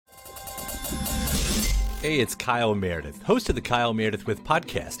Hey, it's Kyle Meredith, host of the Kyle Meredith With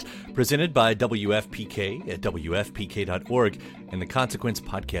podcast, presented by WFPK at WFPK.org and the Consequence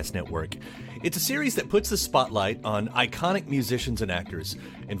Podcast Network. It's a series that puts the spotlight on iconic musicians and actors,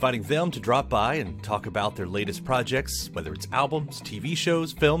 inviting them to drop by and talk about their latest projects, whether it's albums, TV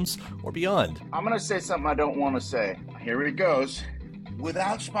shows, films, or beyond. I'm going to say something I don't want to say. Here it goes.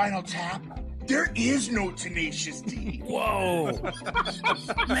 Without Spinal Tap, there is no Tenacious D. Whoa!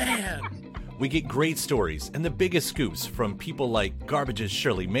 Man! We get great stories and the biggest scoops from people like Garbage's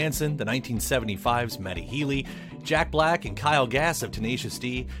Shirley Manson, the 1975's Matty Healy, Jack Black and Kyle Gass of Tenacious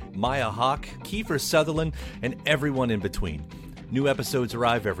D, Maya Hawke, Kiefer Sutherland, and everyone in between. New episodes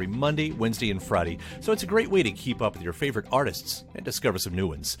arrive every Monday, Wednesday, and Friday, so it's a great way to keep up with your favorite artists and discover some new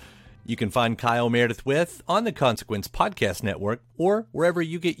ones. You can find Kyle Meredith With on the Consequence Podcast Network or wherever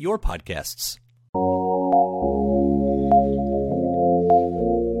you get your podcasts.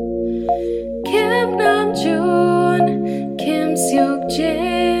 Kim Namjoon, Kim Seok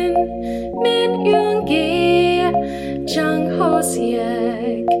Jin, Min Yoon Gi, Jung Ho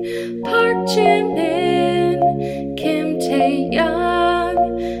Seok, Park Jin Min, Kim Tae Young,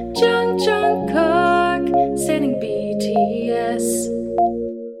 Jung Jungkook, standing BTS.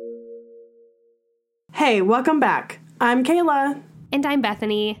 Hey, welcome back. I'm Kayla. And I'm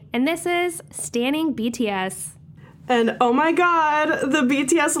Bethany, and this is Standing BTS. And oh my god, the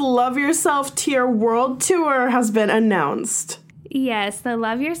BTS Love Yourself Tier World Tour has been announced. Yes, the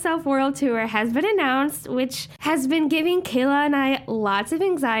Love Yourself World Tour has been announced, which has been giving Kayla and I lots of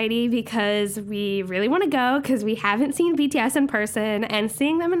anxiety because we really want to go because we haven't seen BTS in person, and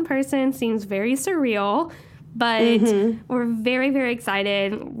seeing them in person seems very surreal. But we're very, very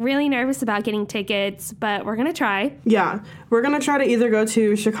excited, really nervous about getting tickets, but we're going to try. Yeah, we're going to try to either go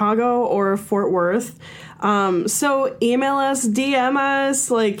to Chicago or Fort Worth. So email us, DM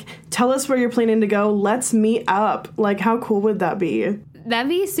us, tell us where you're planning to go. Let's meet up. How cool would that be? That'd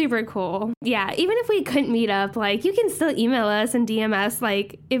be super cool. Yeah, even if we couldn't meet up, you can still email us and DM us.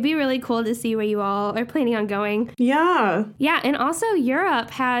 It'd be really cool to see where you all are planning on going. Yeah. Yeah, and also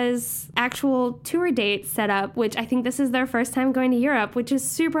Europe has actual tour dates set up, which I think this is their first time going to Europe, which is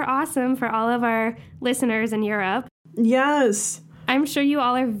super awesome for all of our listeners in Europe. Yes. I'm sure you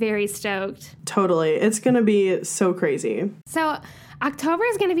all are very stoked. Totally. It's going to be so crazy. So October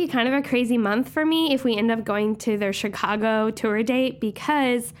is going to be kind of a crazy month for me if we end up going to their Chicago tour date,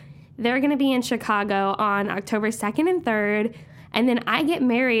 because they're going to be in Chicago on October 2nd and 3rd, and then I get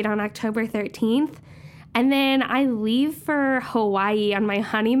married on October 13th, and then I leave for Hawaii on my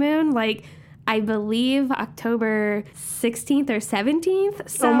honeymoon, I believe October 16th or 17th.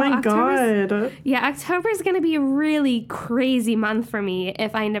 So oh my god. Yeah, October is going to be a really crazy month for me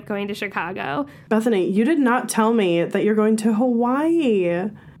if I end up going to Chicago. Bethany, you did not tell me that you're going to Hawaii.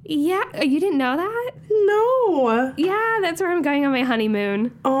 Yeah, you didn't know that? No. Yeah, that's where I'm going on my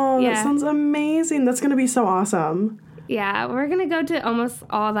honeymoon. Oh, yeah. That sounds amazing. That's going to be so awesome. Yeah, we're going to go to almost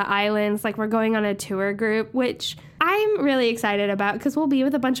all the islands. We're going on a tour group, which I'm really excited about because we'll be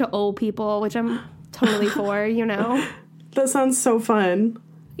with a bunch of old people, which I'm totally for, That sounds so fun.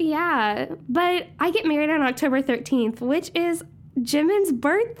 Yeah, but I get married on October 13th, which is Jimin's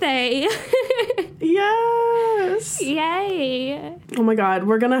birthday. Yes. Yay. Oh my god,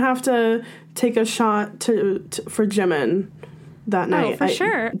 we're going to have to take a shot for Jimin that night. Oh, for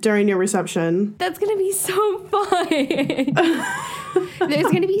sure. During your reception. That's going to be so fun. There's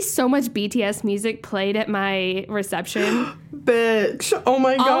going to be so much BTS music played at my reception. Bitch. Oh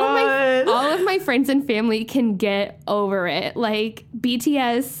my god. All of my friends and family can get over it.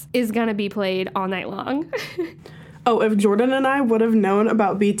 BTS is going to be played all night long. Oh, if Jordan and I would have known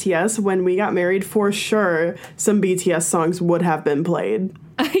about BTS when we got married, for sure, some BTS songs would have been played.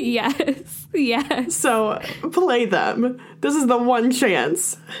 Yes. So, play them. This is the one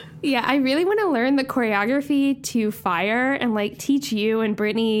chance. Yeah, I really want to learn the choreography to Fire and teach you and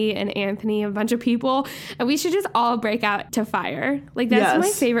Brittany and Anthony, a bunch of people, and we should just all break out to Fire. That's my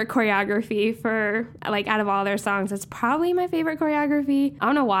favorite choreography for out of all their songs. It's probably my favorite choreography. I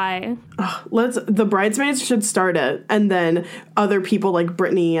don't know why. The bridesmaids should start it, and then other people like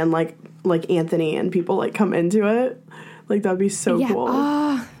Brittany and like Anthony and people come into it. That'd be so cool.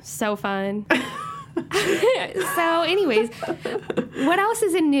 Oh, so fun. So anyways, what else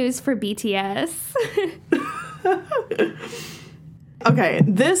is in news for BTS? Okay,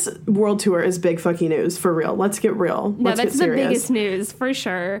 this world tour is big fucking news, for real. Let's get real. No, that's the biggest news, for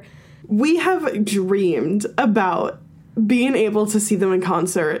sure. We have dreamed about being able to see them in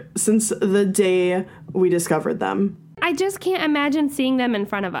concert since the day we discovered them. I just can't imagine seeing them in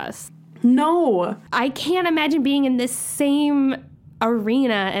front of us. No. I can't imagine being in this same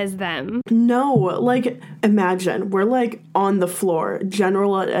arena as them. No, like, imagine we're like on the floor,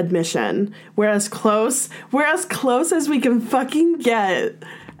 general admission. We're as close as we can fucking get.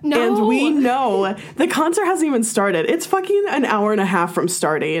 No. And we know the concert hasn't even started. It's fucking an hour and a half from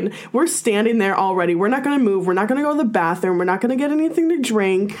starting. We're standing there already. We're not going to move. We're not going to go to the bathroom. We're not going to get anything to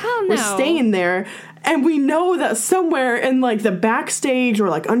drink. Hell no. We're staying there. And we know that somewhere in, like, the backstage or,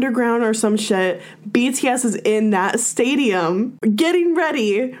 like, underground or some shit, BTS is in that stadium getting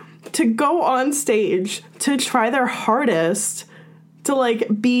ready to go on stage to try their hardest to,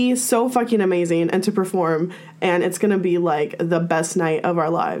 like, be so fucking amazing and to perform. And it's going to be, like, the best night of our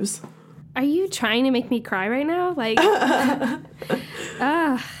lives. Are you trying to make me cry right now? Like,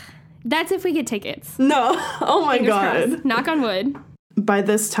 that's if we get tickets. No. Oh, my God. Crossed. Knock on wood. By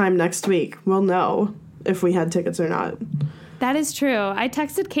this time next week, we'll know if we had tickets or not. That is true. I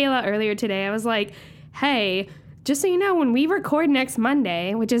texted Kayla earlier today. I was like, hey, just so you know, when we record next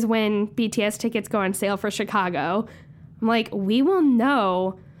Monday, which is when BTS tickets go on sale for Chicago, I'm like, we will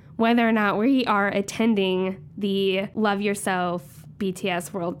know whether or not we are attending the Love Yourself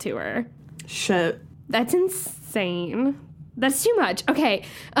BTS World Tour. Shit. That's insane. That's too much. Okay.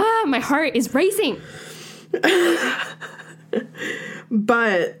 My heart is racing.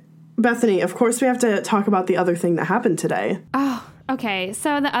 But, Bethany, of course we have to talk about the other thing that happened today. Oh, okay.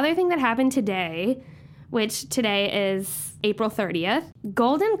 So the other thing that happened today, which today is April 30th,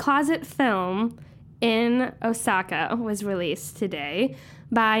 Golden Closet Film in Osaka was released today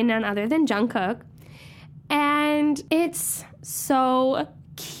by none other than Jungkook. And it's so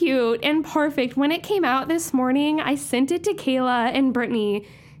cute and perfect. When it came out this morning, I sent it to Kayla and Brittany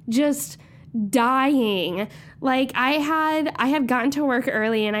just dying. Like, I had gotten to work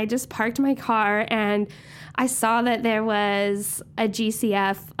early and I just parked my car and I saw that there was a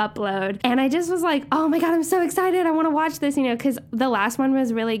GCF upload and I just was like, oh my God, I'm so excited. I want to watch this, you know, because the last one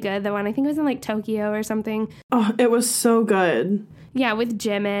was really good. The one I think was in like Tokyo or something. Oh, it was so good. Yeah, with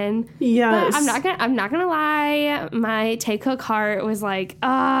Jimin. Yes. But I'm not gonna lie. My Taekook heart was like,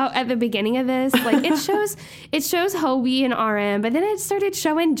 oh, at the beginning of this, like it shows Hobie and RM, but then it started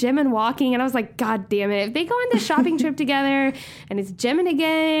showing Jimin walking, and I was like, God damn it! If they go on this shopping trip together, and it's Jimin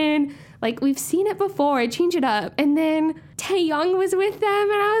again, like we've seen it before, change it up. And then Taeyoung was with them,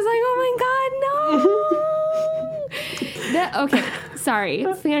 and I was like, oh my God, no. Okay, sorry,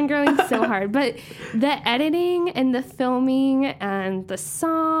 fangirling so hard, but the editing and the filming and the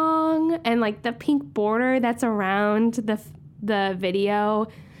song and like the pink border that's around the video,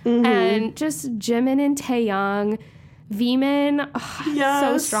 and just Jimin and Taeyoung, Veeman,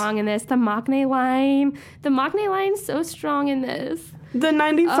 so strong in this. The Maknae line's so strong in this. The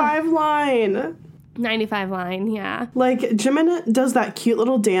 95 line. 95 line, yeah. Like, Jimin does that cute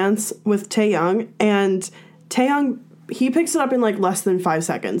little dance with Taeyoung, and Taeyoung, he picks it up in like less than 5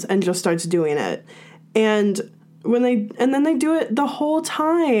 seconds and just starts doing it. And then they do it the whole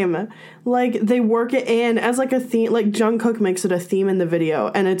time. Like, they work it in as like a theme. Like, Jungkook makes it a theme in the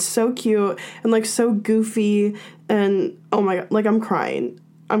video, and it's so cute and like so goofy. And oh my God, like I'm crying.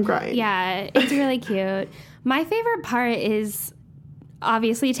 Yeah, it's really cute. My favorite part is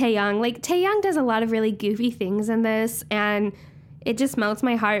obviously Taeyoung. Like, Taeyoung does a lot of really goofy things in this, and it just melts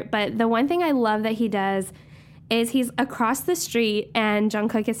my heart. But the one thing I love that he does is he's across the street and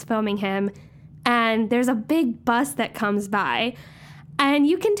Jungkook is filming him, and there's a big bus that comes by, and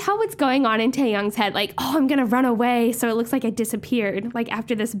you can tell what's going on in Taeyoung's head, like, oh, I'm gonna run away so it looks like I disappeared, like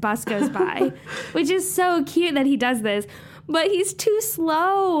after this bus goes by, which is so cute that he does this. But he's too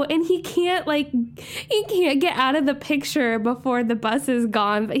slow, and he can't get out of the picture before the bus is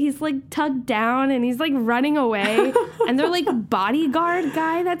gone. But he's like tugged down, and he's like running away. And they're like bodyguard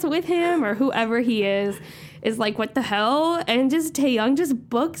guy that's with him, or whoever he is like, what the hell? And just Taeyoung just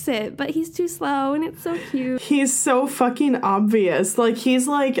books it, but he's too slow, and it's so cute. He's so fucking obvious. Like, he's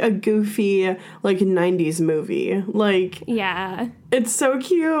like a goofy, like 90s movie. Like, yeah, it's so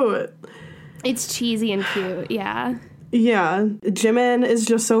cute. It's cheesy and cute, yeah. Yeah, Jimin is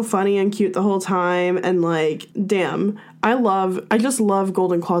just so funny and cute the whole time, and like, damn, I just love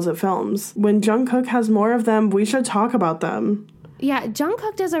Golden Closet films. When Jungkook has more of them, we should talk about them. Yeah,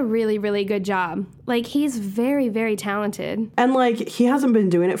 Jungkook does a really, really good job. Like, he's very, very talented. And like, he hasn't been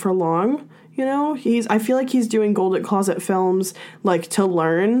doing it for long, you know? I feel like he's doing Golden Closet films like to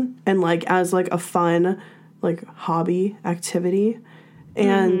learn and like as like a fun like hobby activity.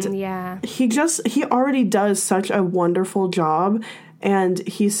 And yeah, he already does such a wonderful job, and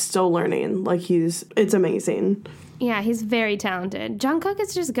he's still learning. Like, it's amazing. Yeah, he's very talented. Jungkook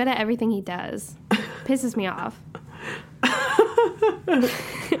is just good at everything he does. Pisses me off.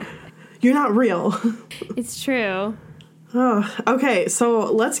 You're not real. It's true. Oh, okay,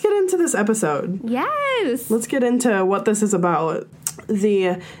 so let's get into this episode. Yes! Let's get into what this is about.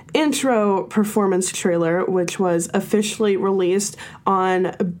 The intro performance trailer, which was officially released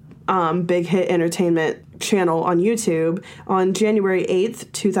on Big Hit Entertainment channel on YouTube on January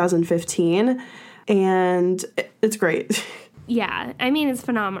 8th, 2015, and it's great. Yeah, I mean, it's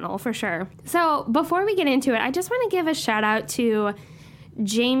phenomenal, for sure. So, before we get into it, I just want to give a shout out to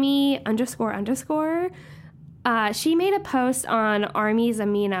Jamie __. She made a post on Army's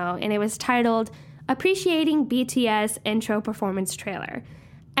Amino, and it was titled, Appreciating BTS Intro Performance Trailer.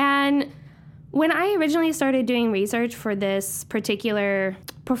 And when I originally started doing research for this particular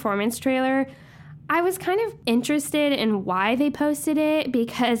performance trailer, I was kind of interested in why they posted it,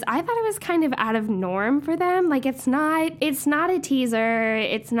 because I thought it was kind of out of norm for them. Like, it's not a teaser.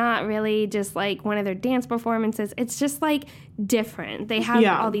 It's not really just like one of their dance performances. It's just like different. They have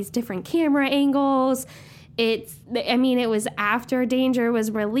all these different camera angles. It was after Danger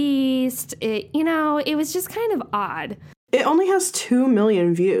was released. It was just kind of odd. It only has 2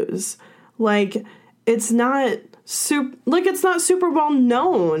 million views. Like, it's not super well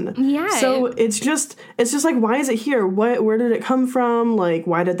known. Yeah. So it's just like, why is it here? Where did it come from? Like,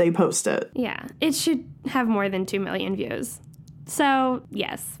 why did they post it? Yeah. It should have more than 2 million views. So,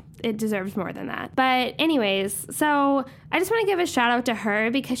 yes, it deserves more than that. But anyways, so I just want to give a shout out to her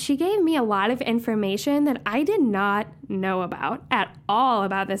because she gave me a lot of information that I did not know about at all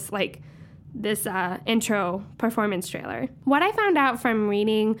about this intro performance trailer. What I found out from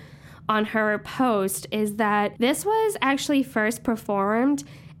reading on her post is that this was actually first performed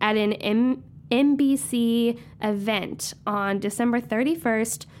at an MBC event on December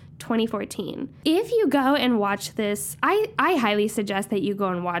 31st, 2014. If you go and watch this, I highly suggest that you go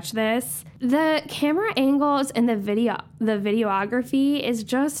and watch this. The camera angles and the videography is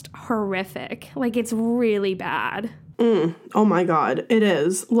just horrific. Like, it's really bad. Oh my God, it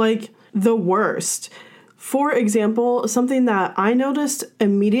is. Like, the worst. For example, something that I noticed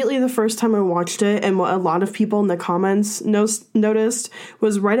immediately the first time I watched it, and what a lot of people in the comments noticed,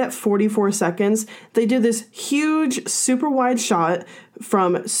 was right at 44 seconds, they did this huge, super wide shot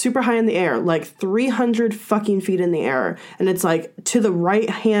from super high in the air, like 300 fucking feet in the air. And it's like, to the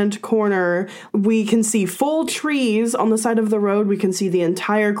right-hand corner, we can see full trees on the side of the road. We can see the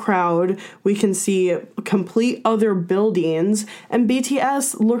entire crowd. We can see complete other buildings. And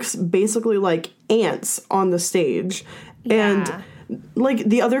BTS looks basically like ants on the stage. Yeah. And like,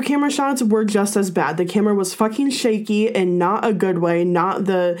 the other camera shots were just as bad. The camera was fucking shaky in not a good way, not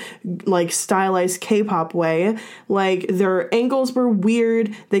the like stylized K-pop way. Like, their angles were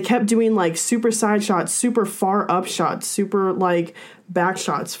weird. They kept doing like super side shots, super far up shots, super like back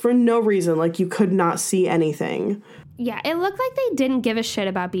shots for no reason. Like, you could not see anything. Yeah, it looked like they didn't give a shit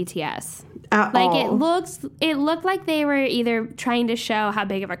about BTS. At like, all. It looked like they were either trying to show how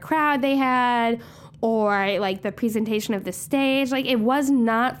big of a crowd they had, or like the presentation of the stage. Like, it was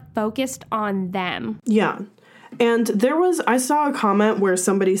not focused on them. Yeah. And I saw a comment where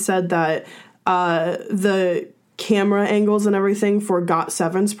somebody said that the camera angles and everything for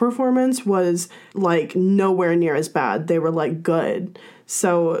GOT7's performance was like nowhere near as bad. They were like good.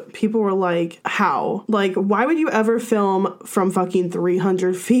 So people were like, how? Like, why would you ever film from fucking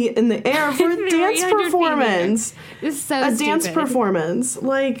 300 feet in the air for a dance performance? It's so a stupid. Dance performance.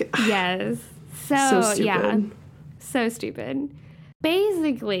 Like, yes. So stupid. Yeah. So stupid.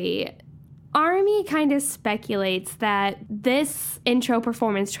 Basically, Army kind of speculates that this intro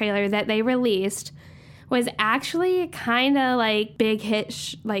performance trailer that they released was actually kind of like Big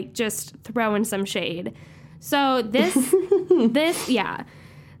Hit, like just throwing some shade. So this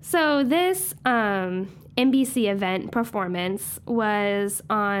NBC event performance was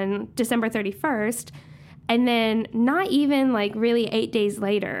on December 31st. And then not even like really 8 days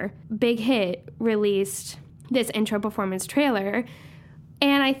later, Big Hit released this intro performance trailer.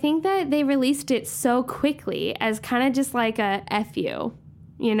 And I think that they released it so quickly as kind of just like a F you,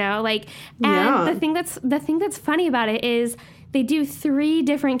 like, and the thing that's funny about it is they do 3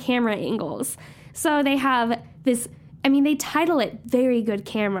 different camera angles. So they have this, they title it Very Good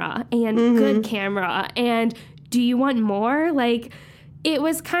Camera and Good Camera and Do You Want More? Like, it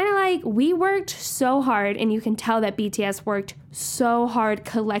was kind of like, we worked so hard, and you can tell that BTS worked so hard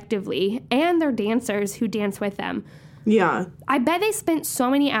collectively, and their dancers who dance with them. Yeah. I bet they spent so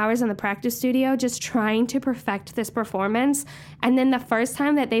many hours in the practice studio just trying to perfect this performance, and then the first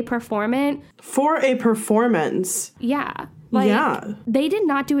time that they perform it... For a performance. Yeah. They did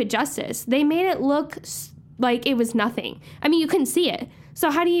not do it justice. They made it look like it was nothing. You couldn't see it. So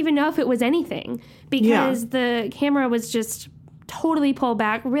how do you even know if it was anything? Because the camera was just totally pulled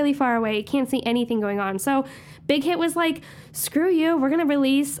back really far away, can't see anything going on. So Big Hit was like, screw you, we're going to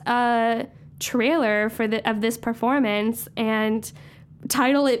release a trailer of this performance and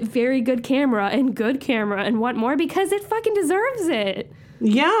title it Very Good Camera and what more, because it fucking deserves it.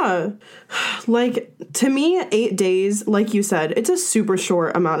 Yeah. Like, to me, 8 days, like you said, it's a super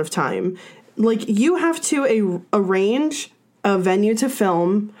short amount of time. Like, you have to arrange a venue to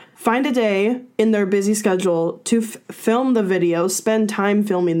film, find a day in their busy schedule to film the video, spend time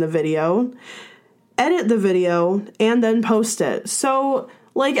filming the video, edit the video, and then post it. So,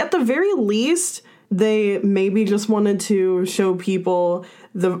 like, at the very least, they maybe just wanted to show people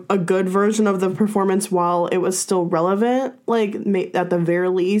a good version of the performance while it was still relevant. Like, at the very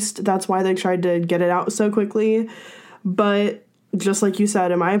least, that's why they tried to get it out so quickly. But just like you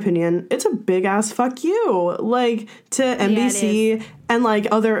said, in my opinion, it's a big ass fuck you, like, to NBC and like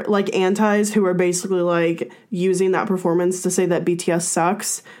other like antis who are basically like using that performance to say that BTS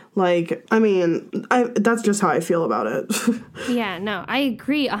sucks. Like, I mean, that's just how I feel about it. Yeah, no, I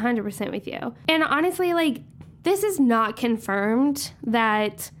agree 100% with you. And honestly, like, this is not confirmed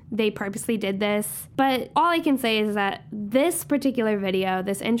that they purposely did this, but all I can say is that this particular video,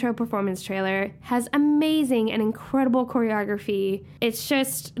 this intro performance trailer, has amazing and incredible choreography. It's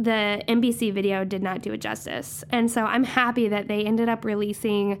just the NBC video did not do it justice. And so I'm happy that they ended up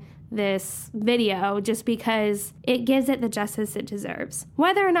releasing this video just because it gives it the justice it deserves.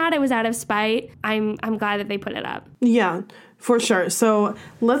 Whether or not it was out of spite, I'm glad that they put it up. Yeah, for sure. So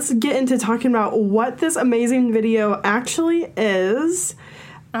let's get into talking about what this amazing video actually is.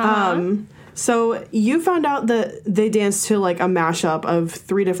 So you found out that they danced to like a mashup of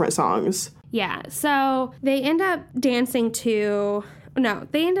 3 different songs. Yeah, so they end up dancing to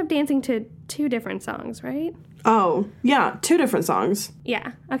 2 different songs, right? Oh, yeah, 2 different songs.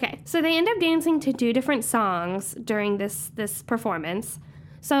 Yeah, okay. So they end up dancing to 2 different songs during this performance.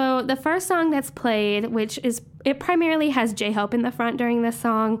 So the first song that's played, it primarily has J-Hope in the front during this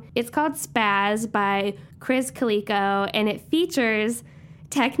song. It's called Spaz by Chris Calico, and it features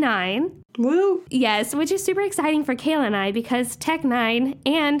Tech-9. Woo! Yes, which is super exciting for Kayla and I because Tech-9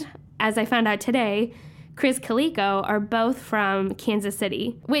 and, as I found out today, Chris Calico are both from Kansas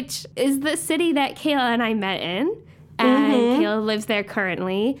City, which is the city that Kayla and I met in. And Kayla lives there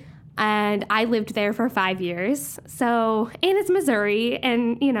currently. And I lived there for 5 years. So, and it's Missouri.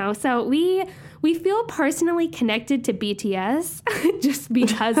 And, so we feel personally connected to BTS just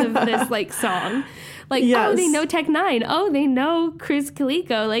because of this, like, song. Like, yes. Oh, they know Tech-9. Oh, they know Chris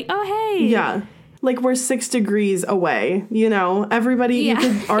Calico. Like, oh, hey. Yeah. Like, we're 6 degrees away, Everybody, you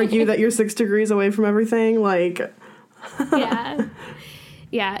could argue that you're 6 degrees away from everything, like... Yeah.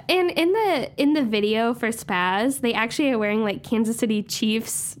 Yeah, and in the video for Spaz, they actually are wearing, like, Kansas City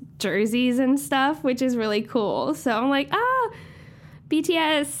Chiefs jerseys and stuff, which is really cool. So I'm like,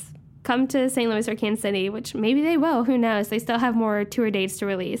 BTS, come to St. Louis or Kansas City, which maybe they will. Who knows? They still have more tour dates to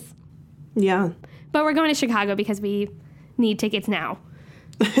release. Yeah. But we're going to Chicago because we need tickets now.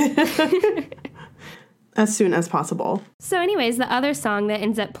 As soon as possible. So anyways, the other song that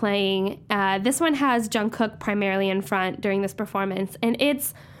ends up playing, this one has Jungkook primarily in front during this performance, and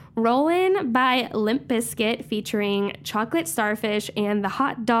it's Rollin' by Limp Bizkit featuring Chocolate Starfish and the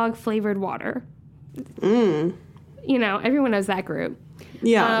Hot Dog Flavored Water. Everyone knows that group.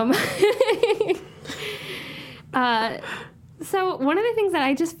 Yeah. So one of the things that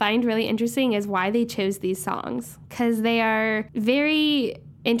I just find really interesting is why they chose these songs, because they are very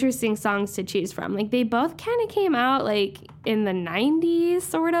interesting songs to choose from. Like, they both kind of came out like in the 90s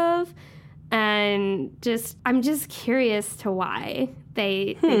sort of, and I'm just curious to why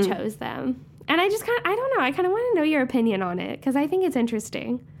they chose them. And I don't know, I kind of want to know your opinion on it because I think it's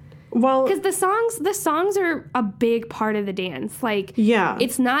interesting. Well, because the songs are a big part of the dance. Like, yeah,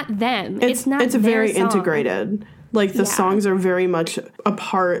 it's not them. It's very song. Integrated. Like, the songs are very much a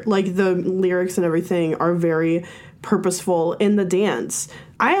part. Like, the lyrics and everything are very purposeful in the dance.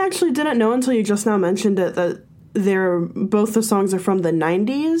 I actually didn't know until you just now mentioned it that both the songs are from the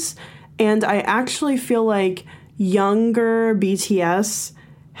 90s, and I actually feel like younger BTS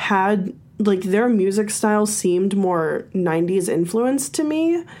had, like, their music style seemed more 90s influenced to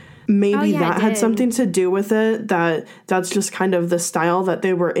me. Maybe that had something to do with it, that's just kind of the style that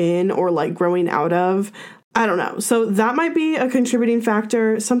they were in or, like, growing out of. I don't know. So that might be a contributing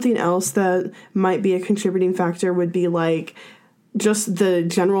factor. Something else that might be a contributing factor would be, like, just the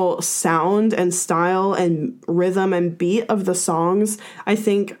general sound and style and rhythm and beat of the songs, I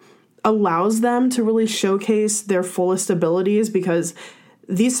think, allows them to really showcase their fullest abilities, because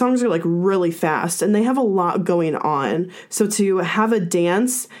these songs are, like, really fast and they have a lot going on. So to have a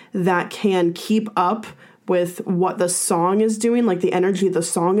dance that can keep up with what the song is doing, like the energy the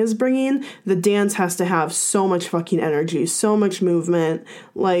song is bringing, the dance has to have so much fucking energy, so much movement,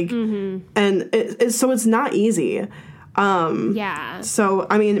 like, and so it's not easy. So,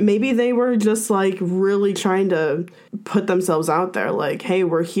 I mean, maybe they were just, like, really trying to put themselves out there, like, hey,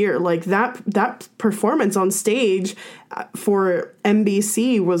 we're here. Like, that performance on stage for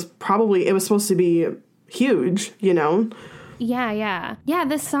MBC was probably, it was supposed to be huge, you know? Yeah.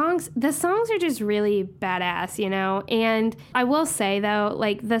 The songs are just really badass, you know? And I will say, though,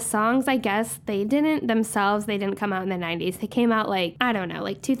 like, the songs, I guess, they didn't come out in the 90s. They came out, like, I don't know,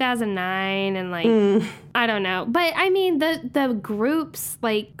 like 2009 and, like, I don't know. But, I mean, the groups,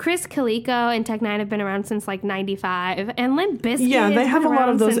 like, Chris Calico and Tech Nine have been around since, like, 95. And Limp Bizkit. Yeah, they have a lot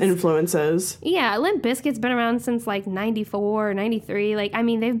of those influences. Yeah, Limp Bizkit's been around since, like, 94, 93. Like, I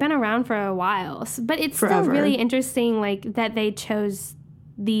mean, they've been around for a while. But it's still really interesting, like, that they chose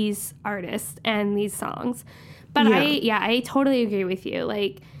these artists and these songs. But I totally agree with you.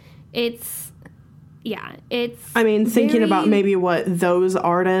 Like, it's I mean, thinking about maybe what those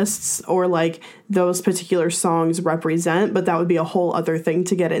artists or, like, those particular songs represent, but that would be a whole other thing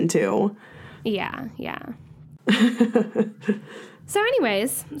to get into. Yeah. So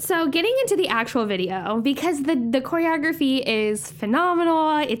anyways, getting into the actual video, because the choreography is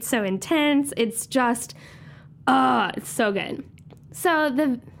phenomenal, it's so intense, it's just, it's so good. So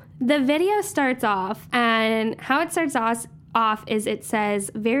the video starts off, and how it starts off is it says,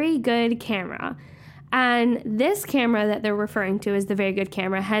 very good camera. And this camera that they're referring to as the very good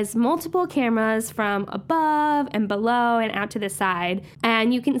camera has multiple cameras from above and below and out to the side.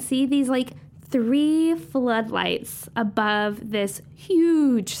 And you can see these, like, 3 floodlights above this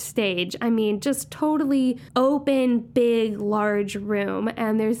huge stage. I mean, just totally open, big, large room.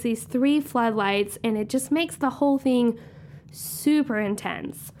 And there's these 3 floodlights, and it just makes the whole thing super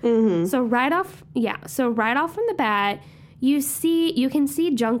intense. So right off from the bat, you can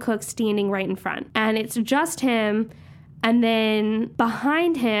see Jungkook standing right in front, and it's just him, and then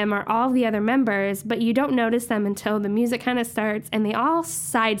behind him are all the other members, but you don't notice them until the music kind of starts, and they all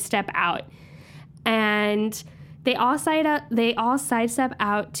sidestep out, and they all sidestep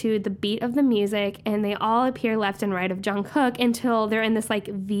out to the beat of the music, and they all appear left and right of Jungkook until they're in this, like,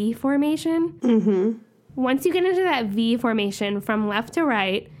 V formation. Once you get into that V formation, from left to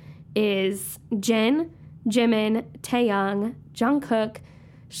right is Jin, Jimin, Taehyung, Jungkook,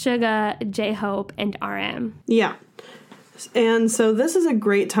 Suga, J-Hope, and RM. Yeah. And so this is a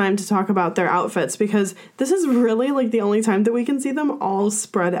great time to talk about their outfits, because this is really, like, the only time that we can see them all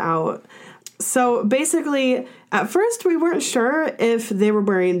spread out. So basically, at first we weren't sure if they were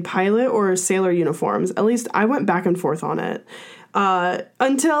wearing pilot or sailor uniforms. At least I went back and forth on it.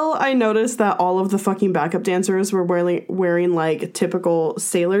 Until I noticed that all of the fucking backup dancers were wearing like, typical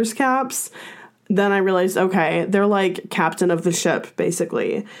sailor's caps. Then I realized, okay, they're like captain of the ship,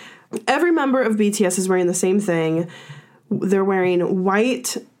 basically. Every member of BTS is wearing the same thing. They're wearing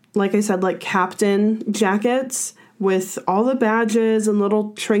white, like I said, like captain jackets with all the badges and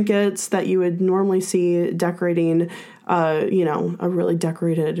little trinkets that you would normally see decorating, a really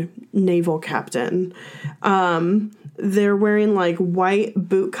decorated naval captain. They're wearing like white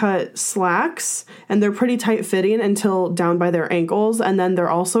bootcut slacks, and they're pretty tight fitting until down by their ankles. And then they're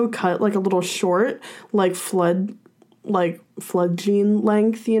also cut like a little short, like flood jean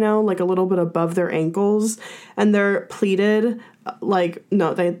length, like a little bit above their ankles. And they're pleated, they're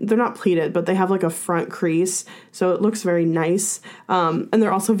not pleated, but they have like a front crease, so it looks very nice. And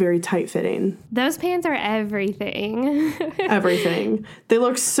they're also very tight fitting. Those pants are everything. Everything. They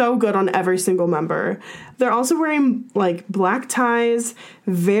look so good on every single member. They're also wearing like black ties,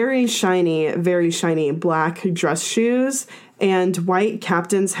 very shiny black dress shoes, and white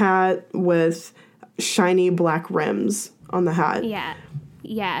captain's hat with shiny black rims on the hat. Yeah.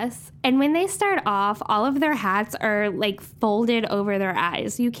 Yes. And when they start off, all of their hats are like folded over their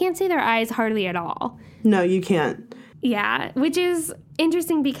eyes. You can't see their eyes hardly at all. No, you can't. Yeah, which is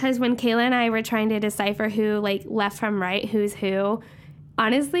interesting because when Kayla and I were trying to decipher who, like, left from right, who's who,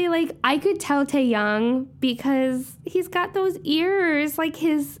 honestly, like, I could tell Taehyung because he's got those ears. Like,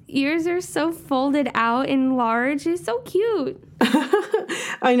 his ears are so folded out and large. He's so cute.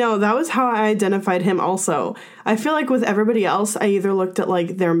 I know, that was how I identified him also. I feel like with everybody else, I either looked at,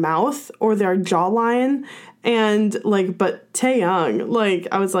 like, their mouth or their jawline, and, like, but Taehyung, like,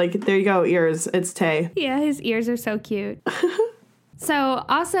 I was like, there you go, ears, it's Tae. Yeah, his ears are so cute. So,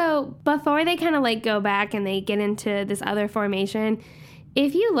 also, before they kind of, like, go back and they get into this other formation,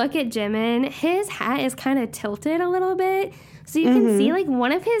 if you look at Jimin, his hat is kind of tilted a little bit. So you can see, like,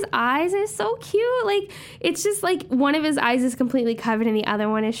 one of his eyes is so cute. Like, it's just, like, one of his eyes is completely covered and the other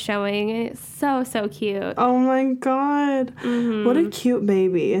one is showing. And it's so, so cute. Oh, my God. What a cute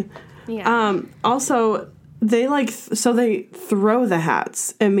baby. Yeah. Also, they, like, so they throw the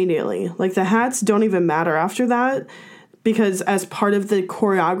hats immediately. Like, the hats don't even matter after that because as part of the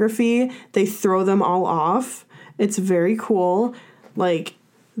choreography, they throw them all off. It's very cool. Like,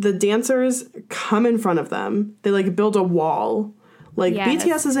 the dancers come in front of them. They, like, build a wall. Like,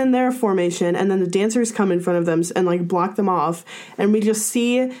 BTS is in their formation, and then the dancers come in front of them and, like, block them off. And we just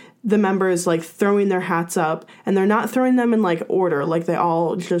see the members, like, throwing their hats up. And they're not throwing them in, like, order. Like, they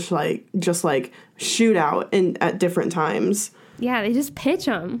all just shoot out at different times. Yeah, they just pitch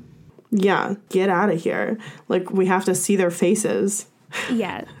them. Yeah, get out of here. Like, we have to see their faces.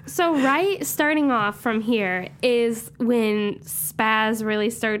 Yeah. So starting off from here is when Spaz really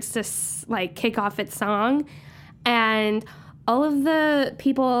starts to, like, kick off its song. And all of the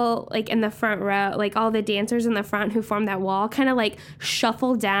people, like, in the front row, like, all the dancers in the front who form that wall kind of, like,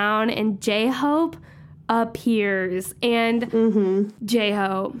 shuffle down. And J-Hope appears. And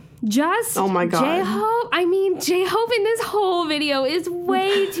J-Hope. Just oh my God. J-Hope. I mean, J-Hope in this whole video is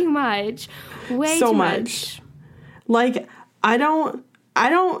way too much. Way so too much. Like, I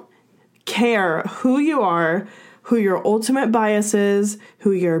don't care who you are, who your ultimate bias is,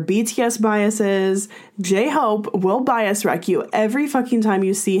 who your BTS bias is. J-Hope will bias wreck you every fucking time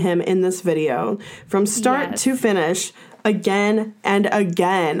you see him in this video. From start to finish, again and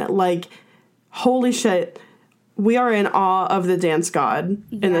again. Like, holy shit. We are in awe of the dance god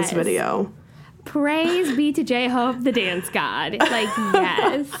in this video. Praise be to J-Hope, the dance god. Like,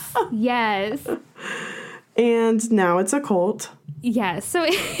 yes. Yes. And now it's a cult. Yes. So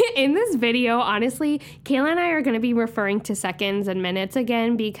in this video, honestly, Kayla and I are going to be referring to seconds and minutes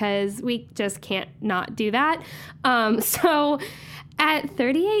again because we just can't not do that. So at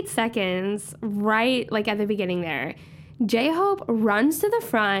 38 seconds, right, like at the beginning there, J-Hope runs to the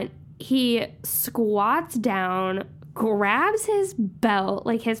front. He squats down, grabs his belt,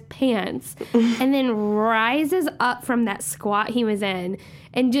 like his pants, and then rises up from that squat he was in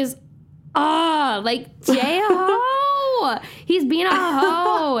and just, like, J-Ho! He's being a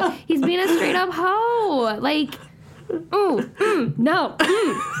hoe! He's being a straight up hoe! Like, no.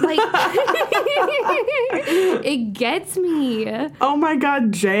 Like, it gets me. Oh my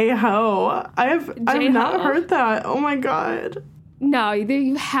God, J-Ho. I've not heard that. Oh my God. No,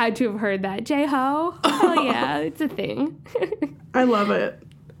 you had to have heard that. J-Ho? Oh yeah, it's a thing. I love it.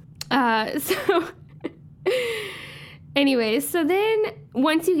 Anyways, so then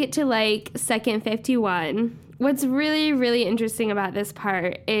once you get to, like, second 51, what's really, really interesting about this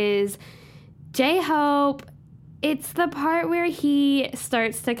part is J-Hope, it's the part where he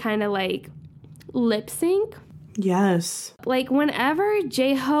starts to kind of, like, lip sync. Yes. Like, whenever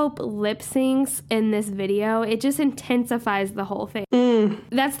J-Hope lip syncs in this video, it just intensifies the whole thing.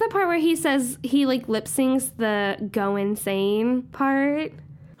 That's the part where he says he, like, lip syncs the go insane part.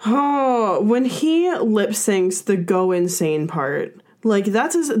 Oh, when he lip syncs the go insane part, like,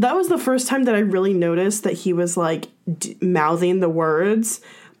 that was the first time that I really noticed that he was, like, mouthing the words.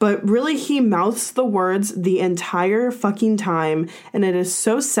 But really, he mouths the words the entire fucking time. And it is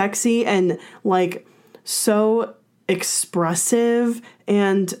so sexy and, like, so expressive.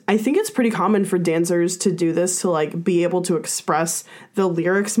 And I think it's pretty common for dancers to do this, to, like, be able to express the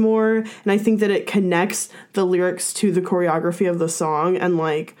lyrics more. And I think that it connects the lyrics to the choreography of the song. And,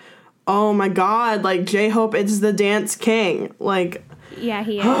 like, oh my God, like, J-Hope is the dance king. Like, yeah,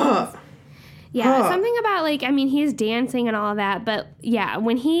 he is. Yeah, something about, like, I mean, he's dancing and all of that, but yeah,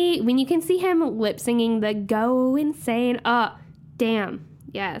 when you can see him lip singing the go insane, damn,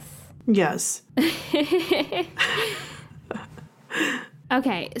 yes. Yes.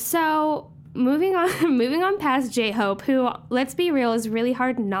 Okay, so moving on past J-Hope, who, let's be real, is really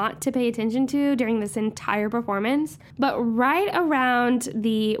hard not to pay attention to during this entire performance, but right around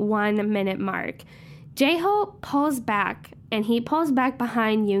the 1 minute mark, J-Hope pulls back, and he pulls back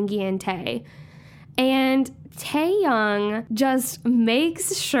behind Yoongi and Tae. And Taehyung just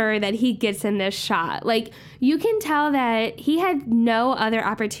makes sure that he gets in this shot. Like, you can tell that he had no other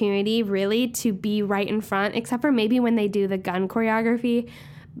opportunity really to be right in front, except for maybe when they do the gun choreography.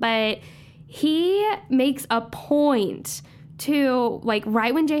 But he makes a point to, like,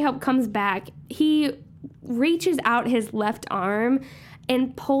 right when J-Hope comes back, he reaches out his left arm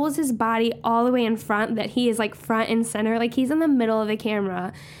and pulls his body all the way in front, that he is, like, front and center. Like, he's in the middle of the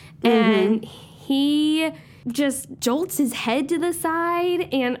camera. And he just jolts his head to the side,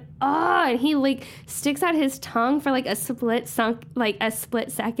 and he, like, sticks out his tongue for, like, a split second,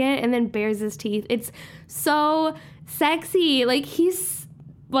 and then bares his teeth. It's so sexy. Like, he's,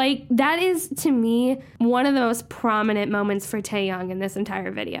 like, that is, to me, one of the most prominent moments for Taehyung in this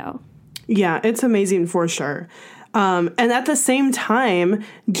entire video. Yeah, it's amazing for sure. And at the same time,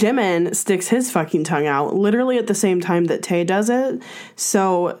 Jimin sticks his fucking tongue out literally at the same time that Tae does it.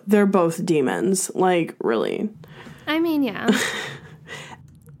 So they're both demons. Like, really. I mean, yeah.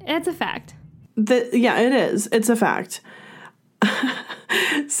 It's a fact. Yeah, it is. It's a fact.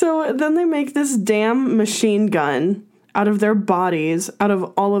 So then they make this damn machine gun out of their bodies, out of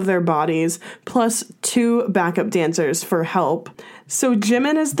all of their bodies, plus 2 backup dancers for help. So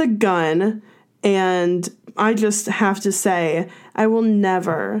Jimin is the gun, and I just have to say, I will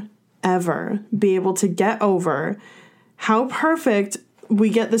never, ever be able to get over how perfect we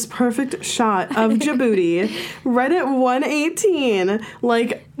get this perfect shot of Djibouti right at 118.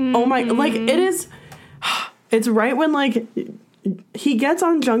 Like, oh my, like, it is, it's right when, like, he gets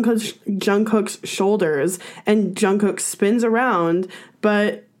on Jungkook's shoulders and Jungkook spins around,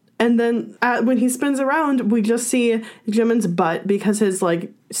 and then when he spins around, we just see Jimin's butt because his,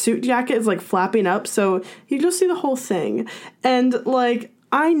 like, suit jacket is, like, flapping up, so you just see the whole thing. And, like,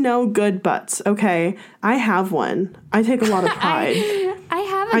 I know good butts, okay? I have one. I take a lot of pride. I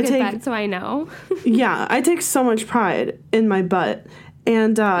have a good butt, so I know. Yeah, I take so much pride in my butt.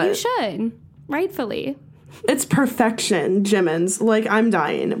 And you should, rightfully. It's perfection, Jimin's. Like, I'm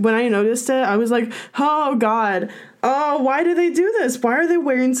dying. When I noticed it, I was like, oh, God. Oh, why do they do this? Why are they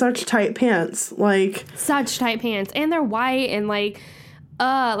wearing such tight pants? Like, such tight pants. And they're white and, like,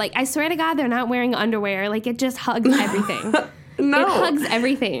 I swear to God, they're not wearing underwear. Like, it just hugs everything. No. It hugs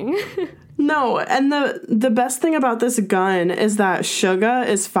everything. No, and the best thing about this gun is that Suga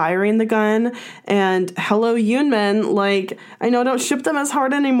is firing the gun, and hello, Yoonmin. Like, I know I don't ship them as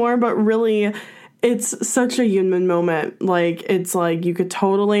hard anymore, but really, it's such a Yoonmin moment. Like, it's like you could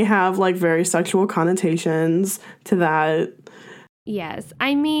totally have, like, very sexual connotations to that. Yes.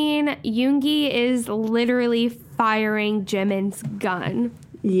 I mean, Yoongi is literally firing Jimin's gun.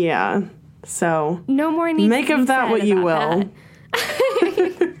 Yeah. So, no more needs make to be of that what you will.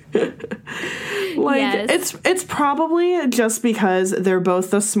 Like, yes. It's probably just because they're both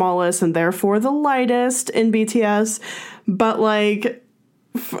the smallest and therefore the lightest in BTS, but, like,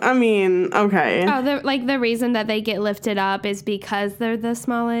 I mean, okay. Oh, the reason that they get lifted up is because they're the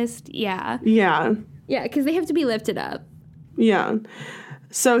smallest? Yeah. Yeah. Yeah, because they have to be lifted up. Yeah.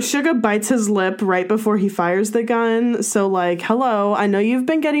 So Suga bites his lip right before he fires the gun. So, like, hello, I know you've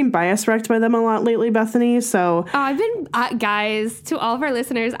been getting bias wrecked by them a lot lately, Bethany, so... Oh, I've been, guys, to all of our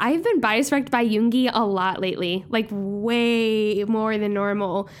listeners, I've been bias wrecked by Yoongi a lot lately. Like, way more than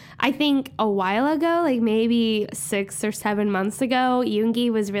normal. I think a while ago, like maybe 6 or 7 months ago,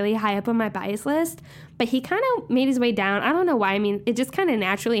 Yoongi was really high up on my bias list, but he kind of made his way down. I don't know why. I mean, it just kind of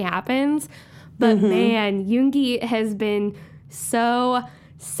naturally happens. But, man, Yoongi has been so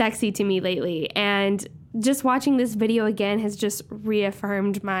sexy to me lately, and just watching this video again has just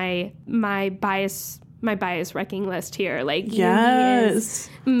reaffirmed my bias wrecking list here. Like, yes, he is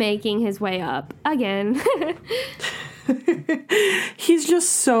making his way up again. He's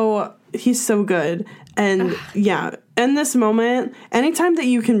so good. And yeah, in this moment, anytime that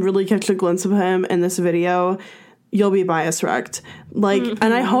you can really catch a glimpse of him in this video, you'll be bias wrecked. Like,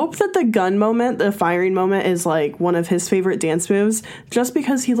 and I hope that the gun moment, the firing moment, is, like, one of his favorite dance moves, just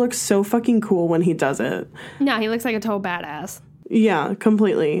because he looks so fucking cool when he does it. No, he looks like a total badass. Yeah,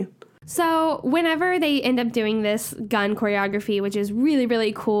 completely. So whenever they end up doing this gun choreography, which is really,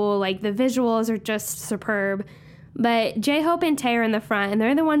 really cool, like, the visuals are just superb, but J-Hope and Tae are in the front, and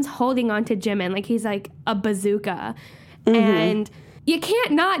they're the ones holding on to Jimin, like he's like a bazooka. And you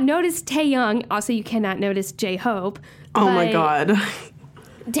can't not notice Taehyung. Also, you cannot notice J-Hope. Oh, my God.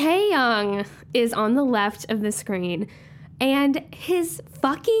 Taehyung is on the left of the screen, and his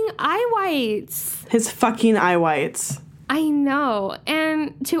fucking eye whites. His fucking eye whites. I know.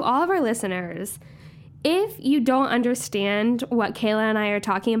 And to all of our listeners, if you don't understand what Kayla and I are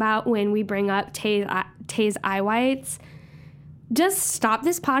talking about when we bring up Tae's eye whites, just stop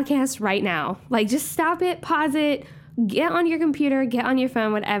this podcast right now. Like, just stop it, pause it, get on your computer, get on your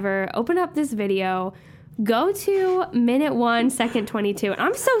phone, whatever, open up this video, go to minute 1, second 22. And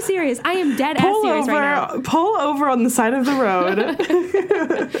I'm so serious. I am dead ass serious right now. Pull over on the side of the road.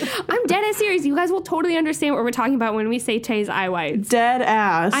 I'm dead ass serious. You guys will totally understand what we're talking about when we say Tae's eye whites. Dead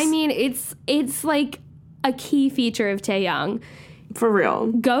ass. I mean, it's like a key feature of Taehyung. For real.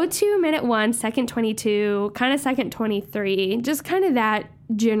 Go to minute 1, second 22, kind of second 23, just kind of that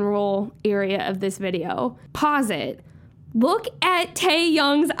general area of this video. Pause it. Look at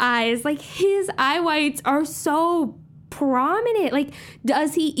Taehyung's eyes. Like, his eye whites are so prominent. Like,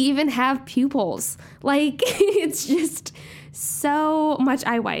 does he even have pupils? Like, it's just so much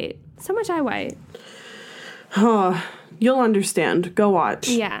eye white. So much eye white. Oh, you'll understand. Go watch.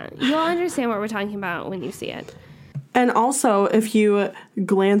 Yeah, you'll understand what we're talking about when you see it. And also, if you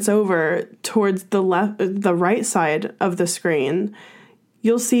glance over towards the right side of the screen,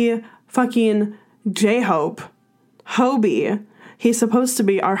 you'll see fucking J-Hope, Hobie. He's supposed to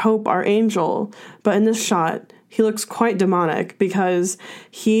be our hope, our angel, but in this shot, he looks quite demonic because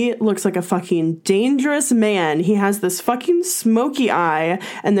he looks like a fucking dangerous man. He has this fucking smoky eye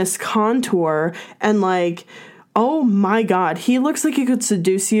and this contour and like, oh my God, he looks like he could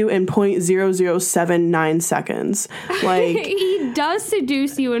seduce you in 0.0079 seconds. Like he does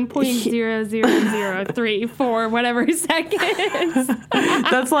seduce you in 0.00034 whatever seconds.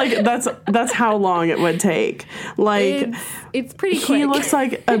 that's how long it would take. Like it's pretty quick. He looks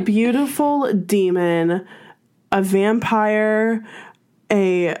like a beautiful demon, a vampire.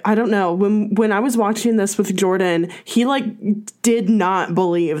 I don't know, when I was watching this with Jordan, he like did not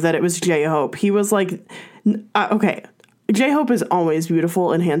believe that it was J-Hope. He was like, okay, J-Hope is always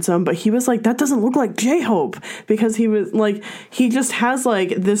beautiful and handsome, but he was like, that doesn't look like J-Hope, because he was like, he just has like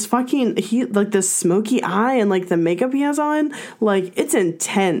this fucking, like this smoky eye and like the makeup he has on, like it's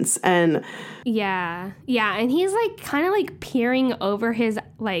intense. And yeah, and he's like kind of like peering over his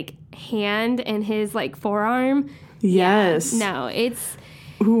like hand and his like forearm. Yes. Yeah, no, it's...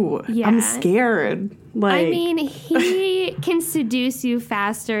 Ooh, yeah. I'm scared. Like, I mean, he can seduce you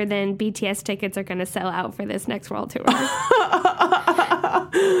faster than BTS tickets are going to sell out for this next world tour. I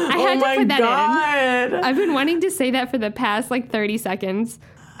had to put that in. I've been wanting to say that for the past like 30 seconds.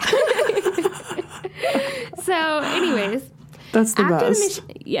 So, anyways... That's the best.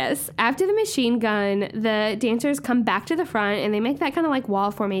 After the machine gun, the dancers come back to the front and they make that kind of like wall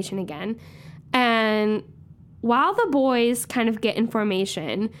formation again. And while the boys kind of get in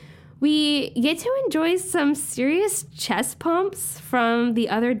formation, we get to enjoy some serious chest pumps from the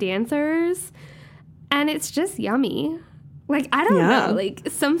other dancers. And it's just yummy. Like, I don't know, like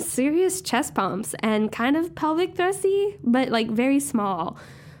some serious chest pumps and kind of pelvic thrusty, but like very small.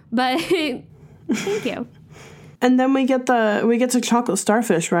 But thank you. And then we get to chocolate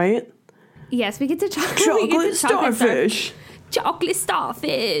starfish, right? Yes, we get to chocolate starfish. Chocolate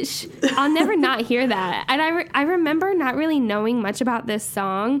starfish. I'll never not hear that. And I remember not really knowing much about this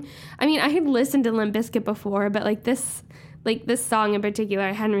song. I mean, I had listened to Limp Bizkit before, but this song in particular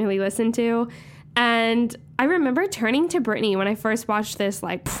I hadn't really listened to. And I remember turning to Brittany when I first watched this,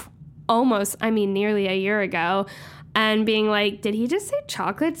 like nearly a year ago, and being like, did he just say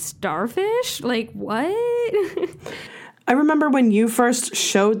chocolate starfish? Like, what? I remember when you first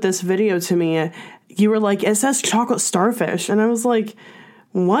showed this video to me, you were like, it says chocolate starfish. And I was like,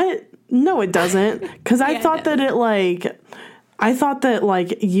 what? No, it doesn't. Because I thought that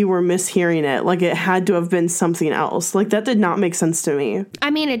you were mishearing it. Like, it had to have been something else. Like, that did not make sense to me. I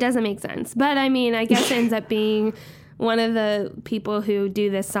mean, it doesn't make sense. But, I mean, I guess it ends up being one of the people who do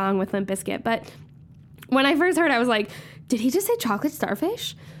this song with Limp Bizkit. But when I first heard it, I was like, did he just say chocolate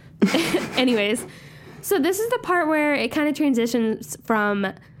starfish? Anyways, so this is the part where it kind of transitions from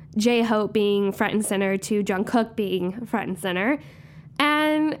J-Hope being front and center to Jungkook being front and center.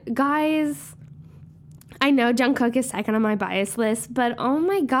 And guys, I know Jungkook is second on my bias list, but oh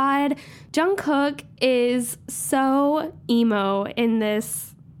my God, Jungkook is so emo in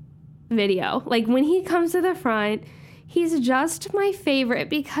this video. Like, when he comes to the front, he's just my favorite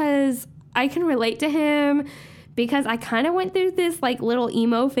because I can relate to him, because I kind of went through this like little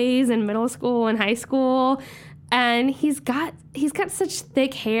emo phase in middle school and high school. And he's got such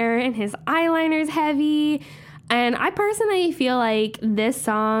thick hair and his eyeliner's heavy. And I personally feel like this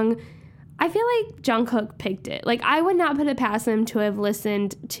song, I feel like Jungkook picked it. Like, I would not put it past him to have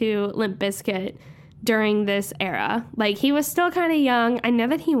listened to Limp Bizkit during this era. Like, he was still kind of young. I know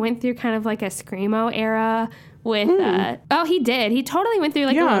that he went through kind of like a screamo era with, he did. He totally went through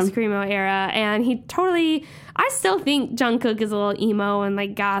like a little screamo era. And I still think Jungkook is a little emo and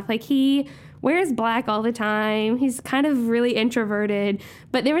like goth. Like, he wears black all the time. He's kind of really introverted,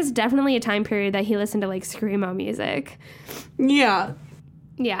 but there was definitely a time period that he listened to like screamo music. Yeah.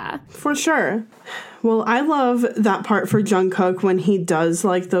 Yeah. For sure. Well, I love that part for Jungkook when he does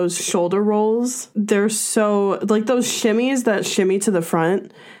like those shoulder rolls. They're so, like, those shimmies that shimmy to the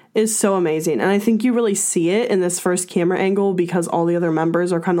front is so amazing. And I think you really see it in this first camera angle because all the other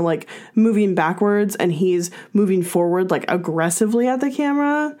members are kind of like moving backwards and he's moving forward like aggressively at the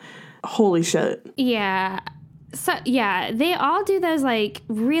camera. Holy shit. Yeah. So, yeah, they all do those, like,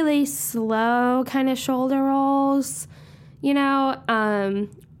 really slow kind of shoulder rolls, you know?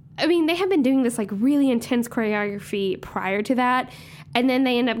 I mean, they have been doing this, like, really intense choreography prior to that, and then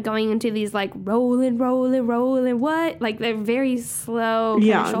they end up going into these, like, rolling, what? Like, they're very slow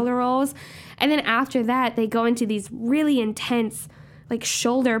kind of shoulder rolls. And then after that, they go into these really intense, like,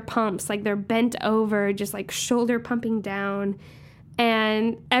 shoulder pumps. Like, they're bent over, just, like, shoulder pumping down.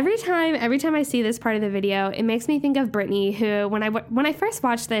 And every time I see this part of the video, it makes me think of Brittany, who, when I first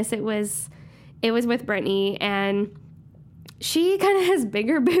watched this, it was with Brittany, and she kind of has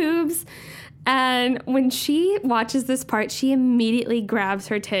bigger boobs. And when she watches this part, she immediately grabs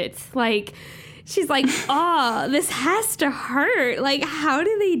her tits. Like, she's like, oh, this has to hurt. Like, how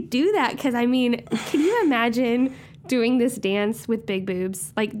do they do that? Because, I mean, can you imagine doing this dance with big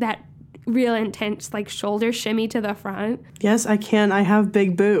boobs? Like, that real intense, like, shoulder shimmy to the front? Yes, I can. I have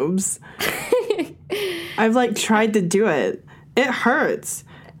big boobs. I've, like, tried to do it. It hurts.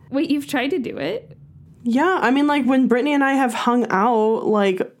 Wait, you've tried to do it? Yeah, I mean, like, when Brittany and I have hung out,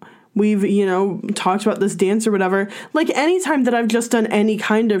 like, we've, you know, talked about this dance or whatever, like, anytime that I've just done any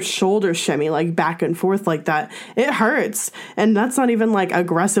kind of shoulder shimmy, like, back and forth like that, it hurts. And that's not even, like,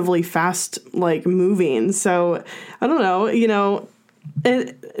 aggressively fast, like, moving. So, I don't know, you know,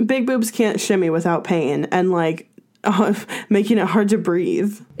 big boobs can't shimmy without pain and, like, making it hard to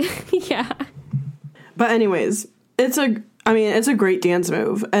breathe. Yeah. But anyways, it's a great dance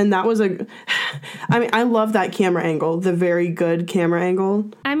move. And that was I love that camera angle, the very good camera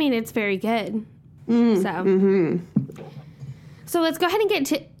angle. I mean, it's very good. So let's go ahead and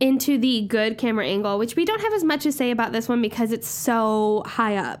get into the good camera angle, which we don't have as much to say about this one because it's so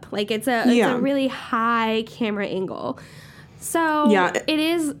high up. Like, it's a really high camera angle. So it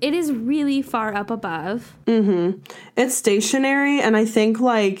is really far up above. It's stationary, and I think,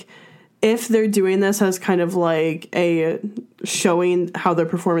 like, if they're doing this as kind of like a showing how their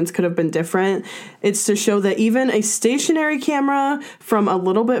performance could have been different, it's to show that even a stationary camera from a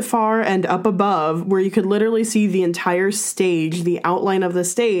little bit far and up above, where you could literally see the entire stage, the outline of the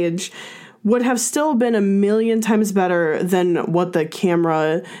stage, would have still been 1,000,000 times better than what the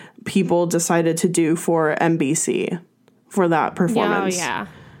camera people decided to do for NBC for that performance. Oh,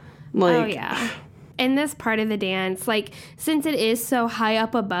 yeah. In this part of the dance, like, since it is so high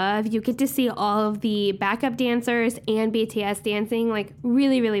up above, you get to see all of the backup dancers and BTS dancing, like,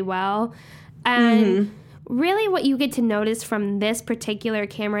 really, really well. And really what you get to notice from this particular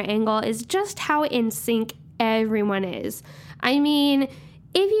camera angle is just how in sync everyone is. I mean,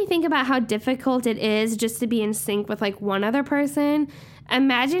 if you think about how difficult it is just to be in sync with, like, one other person,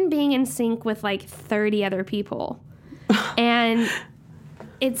 imagine being in sync with, like, 30 other people. And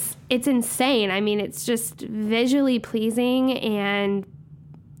it's insane. I mean, it's just visually pleasing, and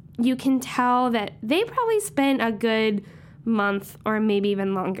you can tell that they probably spent a good month or maybe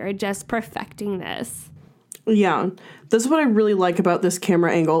even longer just perfecting this. Yeah. This is what I really like about this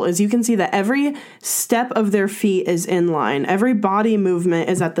camera angle is you can see that every step of their feet is in line. Every body movement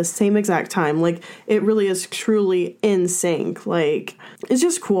is at the same exact time. Like, it really is truly in sync. Like, it's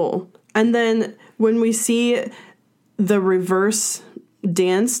just cool. And then when we see the reverse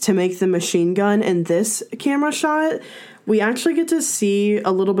dance to make the machine gun in this camera shot, we actually get to see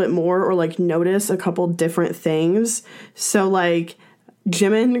a little bit more or, like, notice a couple different things. So, like,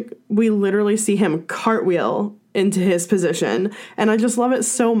 Jimin, we literally see him cartwheel into his position, and I just love it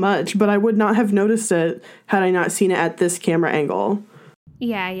so much, but I would not have noticed it had I not seen it at this camera angle.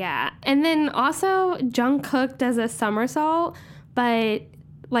 Yeah. And then also Jungkook does a somersault, but,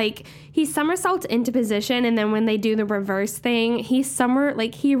 like, he somersaults into position, and then when they do the reverse thing,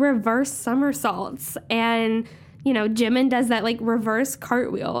 he reverse somersaults, and, you know, Jimin does that, like, reverse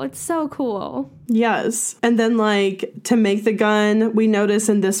cartwheel. It's so cool. Yes. And then, like, to make the gun, we notice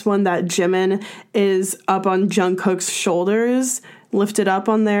in this one that Jimin is up on Jungkook's shoulders, lifted up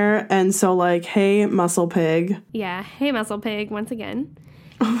on there, and so, like, hey, muscle pig. Yeah, hey, muscle pig, once again.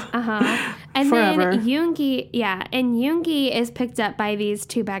 And Forever. then Yoongi is picked up by these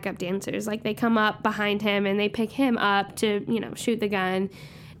two backup dancers. Like, they come up behind him and they pick him up to, you know, shoot the gun.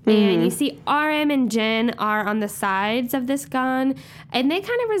 And you see RM and Jin are on the sides of this gun, and they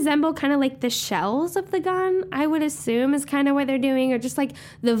kind of resemble kind of like the shells of the gun, I would assume is kind of what they're doing, or just like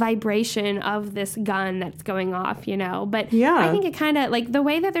the vibration of this gun that's going off, you know. But yeah, I think it kind of, like, the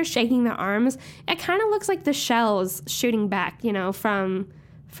way that they're shaking their arms, it kind of looks like the shells shooting back, you know, from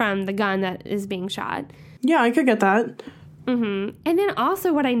the gun that is being shot. Yeah, I could get that. And then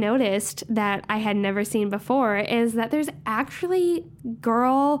also what I noticed that I had never seen before is that there's actually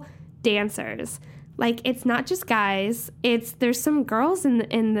girl dancers. Like, it's not just guys. There's some girls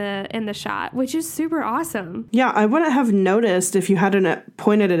in the shot, which is super awesome. Yeah, I wouldn't have noticed if you hadn't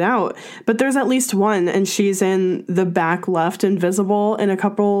pointed it out, but there's at least one, and she's in the back left, invisible, in a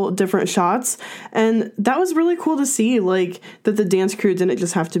couple different shots, and that was really cool to see, like, that the dance crew didn't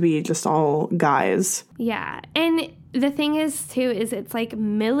just have to be just all guys. Yeah, and the thing is, too, is it's, like,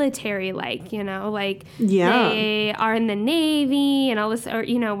 military-like, you know? Like, yeah. They are in the Navy and all this, or,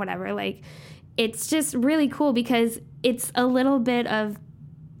 you know, whatever, like... It's just really cool because it's a little bit of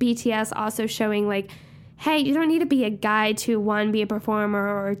BTS also showing, like, hey, you don't need to be a guy to, 1, be a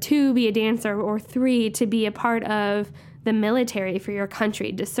performer, or 2, be a dancer, or 3, to be a part of the military for your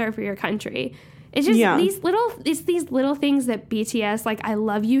country, to serve for your country. It's just these little things that BTS, like, I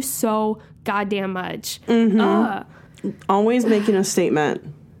love you so goddamn much. Mm-hmm. Always making a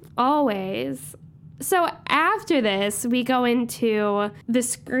statement. Always. So after this, we go into the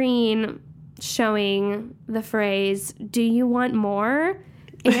screen showing the phrase, "Do you want more?"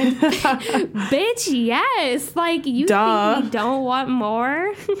 And bitch, yes. Like, you think we don't want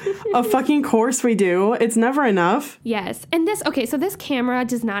more? Of fucking course we do. It's never enough. Yes. And so this camera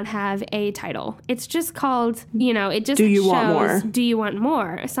does not have a title. It's just called, you know, it just Do you shows, want more? Do you want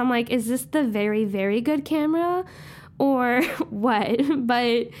more? So I'm like, is this the very, very good camera or what?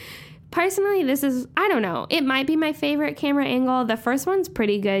 But personally, this is, I don't know. It might be my favorite camera angle. The first one's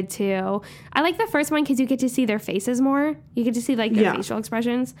pretty good, too. I like the first one because you get to see their faces more. You get to see, like, their facial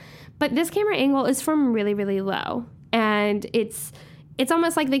expressions. But this camera angle is from really, really low. And it's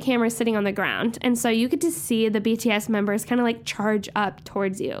almost like the camera's sitting on the ground. And so you get to see the BTS members kind of, like, charge up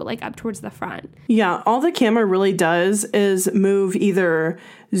towards you, like, up towards the front. Yeah, all the camera really does is move either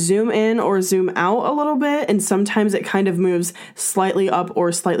zoom in or zoom out a little bit, and sometimes it kind of moves slightly up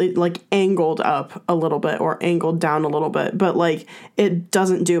or slightly, like, angled up a little bit or angled down a little bit, but, like, it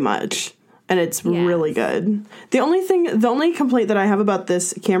doesn't do much, and it's really good. The only complaint that I have about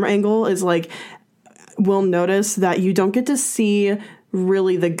this camera angle is, like, we'll notice that you don't get to see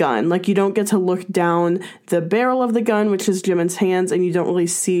really the gun. Like, you don't get to look down the barrel of the gun, which is Jimin's hands, and you don't really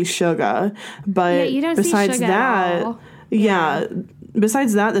see Suga. But you don't besides see Suga that, at all.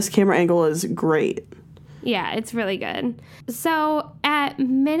 Besides that, this camera angle is great. Yeah, it's really good. So at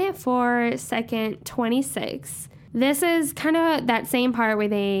minute 4, second 26, this is kind of that same part where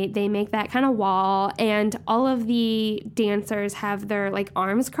they make that kind of wall, and all of the dancers have their, like,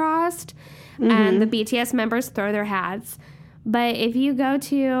 arms crossed, and the BTS members throw their hats. But if you go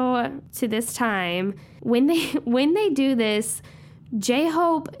to this time, when they do this,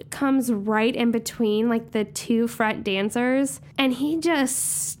 J-Hope comes right in between, like, the 2 front dancers, and he just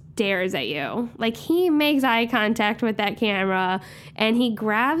stares at you. Like, he makes eye contact with that camera, and he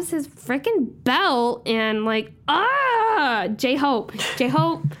grabs his freaking belt and, like, J-Hope,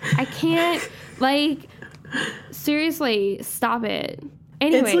 I can't, like, seriously, stop it.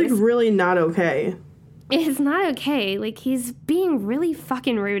 Anyways. It's, like, really not okay. It's not okay. Like, he's being really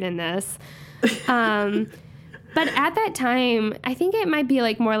fucking rude in this. But at that time, I think it might be,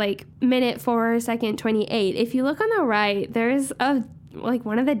 like, more like minute 4, second 28. If you look on the right, there's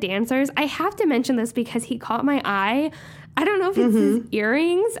one of the dancers. I have to mention this because he caught my eye. I don't know if it's his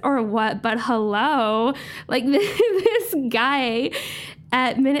earrings or what, but hello. Like, this guy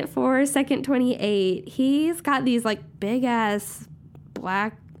at minute 4, second 28, he's got these, like, big-ass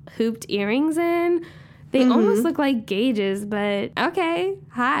black hooped earrings in. They almost look like gauges, but okay.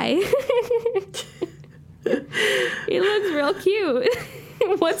 Hi. He looks real cute.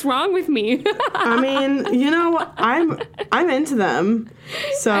 What's wrong with me? I mean, you know, I'm into them.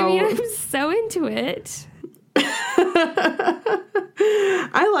 So I mean, I'm so into it.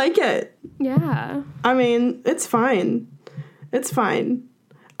 I like it. Yeah. I mean, it's fine. It's fine.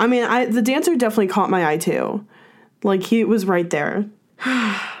 I mean, the dancer definitely caught my eye too. Like, he was right there.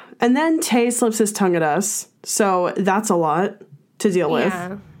 And then Tae slips his tongue at us, so that's a lot to deal with.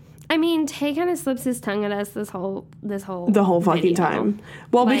 I mean, Tae kind of slips his tongue at us the whole fucking video. time.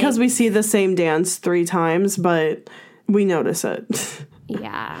 Well, like, because we see the same dance 3 times, but we notice it.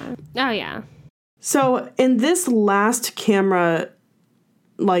 Yeah. Oh yeah. So in this last camera,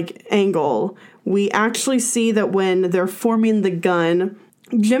 like, angle, we actually see that when they're forming the gun,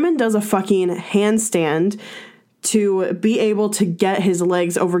 Jimin does a fucking handstand to be able to get his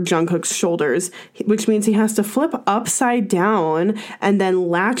legs over Jungkook's shoulders, which means he has to flip upside down and then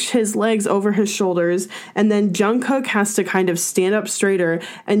latch his legs over his shoulders, and then Jungkook has to kind of stand up straighter,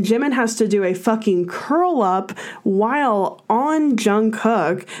 and Jimin has to do a fucking curl up while on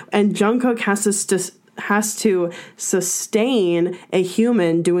Jungkook, and Jungkook has to has to sustain a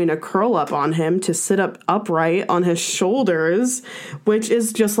human doing a curl up on him to sit up upright on his shoulders, which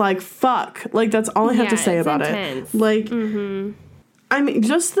is just like, fuck. Like, that's all I have to say about it. Like, I mean,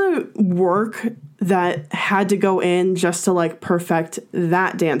 just the work that had to go in just to, like, perfect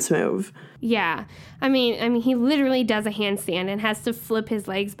that dance move. Yeah. I mean, he literally does a handstand and has to flip his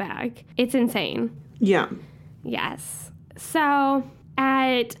legs back. It's insane. Yeah. Yes. So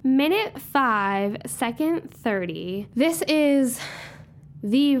at minute 5, second 30, this is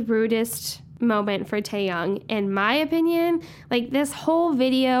the rudest moment for Taehyung, in my opinion. Like, this whole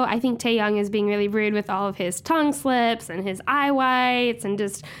video, I think Taehyung is being really rude with all of his tongue slips and his eye whites and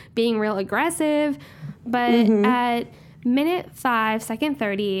just being real aggressive. But at minute 5, second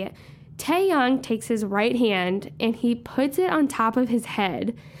 30, Taehyung takes his right hand and he puts it on top of his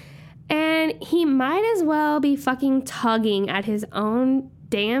head. And he might as well be fucking tugging at his own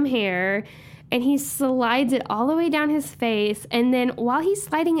damn hair. And he slides it all the way down his face. And then while he's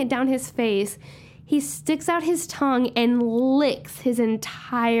sliding it down his face, he sticks out his tongue and licks his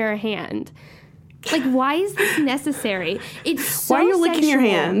entire hand. Like, why is this necessary? It's so Why are you sexual. licking your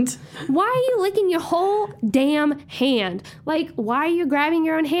hand? Why are you licking your whole damn hand? Like, why are you grabbing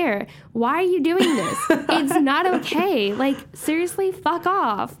your own hair? Why are you doing this? It's not okay. Like, seriously, fuck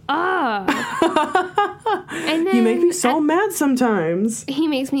off. Ugh. And then You make me so mad sometimes. he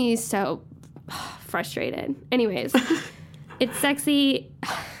makes me so frustrated. Anyways, it's sexy.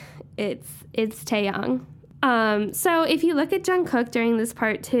 It's Taehyung. So if you look at Jungkook during this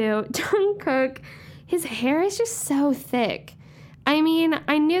part too, Jungkook, his hair is just so thick. I mean,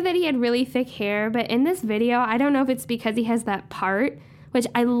 I knew that he had really thick hair, but in this video, I don't know if it's because he has that part, which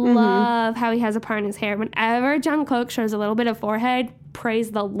I love how he has a part in his hair. Whenever Jungkook shows a little bit of forehead,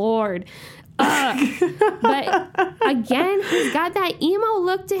 praise the Lord. But again, he's got that emo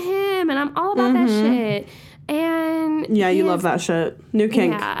look to him, and I'm all about that shit. And yeah, you love that shit. New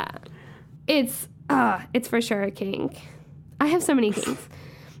kink. Yeah, it's for sure a kink. I have so many kinks.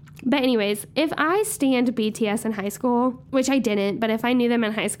 But anyways, if I stanned BTS in high school, which I didn't, but if I knew them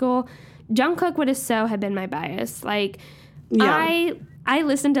in high school, Jungkook would have been my bias. Like, yeah. I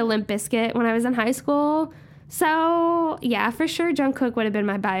listened to Limp Bizkit when I was in high school. So, yeah, for sure Jungkook would have been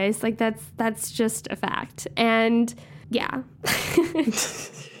my bias. Like, that's just a fact. And, yeah.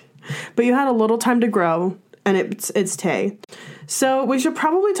 But you had a little time to grow, and it's Tae. So we should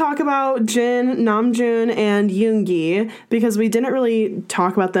probably talk about Jin, Namjoon, and Yoongi, because we didn't really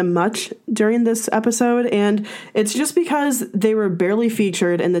talk about them much during this episode, and it's just because they were barely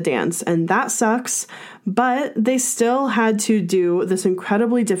featured in the dance, and that sucks, but they still had to do this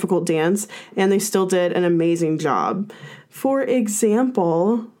incredibly difficult dance, and they still did an amazing job. For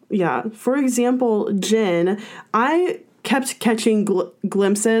example, Jin, I kept catching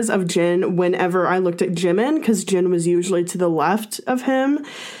glimpses of Jin whenever I looked at Jimin, because Jin was usually to the left of him.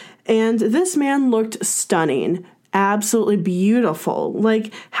 And this man looked stunning. Absolutely beautiful.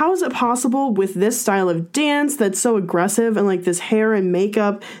 Like, how is it possible with this style of dance that's so aggressive and like this hair and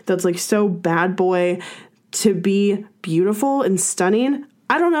makeup that's like so bad boy to be beautiful and stunning?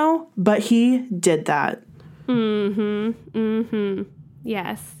 I don't know, but he did that.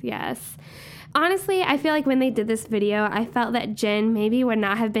 Yes. Honestly, I feel like when they did this video, I felt that Jin maybe would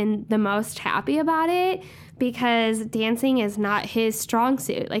not have been the most happy about it, because dancing is not his strong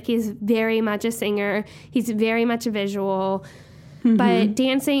suit. Like, he's very much a singer. He's very much a visual. But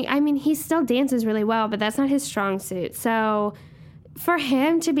dancing, I mean, he still dances really well, but that's not his strong suit. So for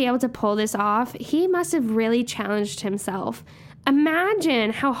him to be able to pull this off, he must have really challenged himself.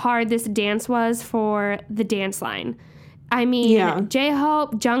 Imagine how hard this dance was for the dance line. I mean,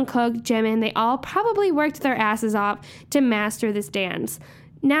 J-Hope, Jungkook, Jimin, they all probably worked their asses off to master this dance.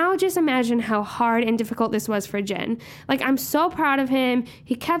 Now just imagine how hard and difficult this was for Jin. Like, I'm so proud of him.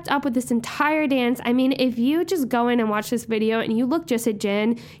 He kept up with this entire dance. I mean, if you just go in and watch this video and you look just at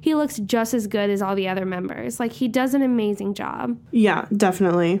Jin, he looks just as good as all the other members. Like, he does an amazing job. Yeah,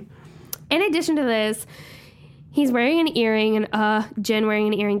 definitely. In addition to this, he's wearing an earring, and Jin wearing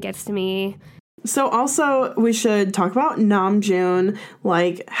an earring gets to me. So also, we should talk about Namjoon.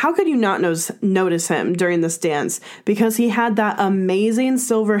 Like, how could you not notice him during this dance? Because he had that amazing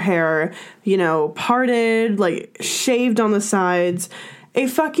silver hair, you know, parted, like, shaved on the sides. A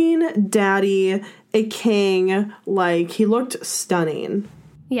fucking daddy, a king. Like, he looked stunning.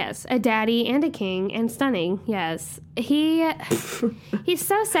 Yes, a daddy and a king, and stunning, yes. He's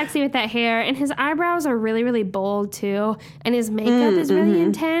so sexy with that hair, and his eyebrows are really, really bold, too. And his makeup is really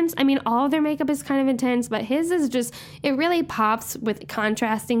intense. I mean, all of their makeup is kind of intense, but his is just, it really pops with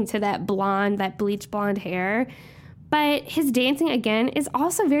contrasting to that blonde, that bleach blonde hair. But his dancing, again, is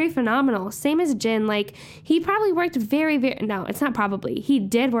also very phenomenal. Same as Jin. Like, he probably worked no, it's not probably. He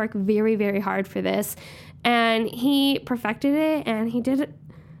did work very, very hard for this. And he perfected it, and he did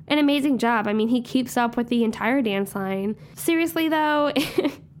an amazing job. I mean, he keeps up with the entire dance line. Seriously, though,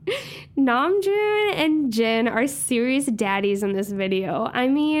 Namjoon and Jin are serious daddies in this video. I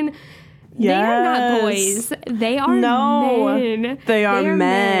mean... Yes. They are not boys. They are men. They are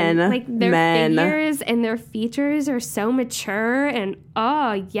men. Like, their figures and their features are so mature, and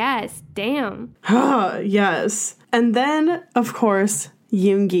oh, yes, damn. Yes. And then, of course,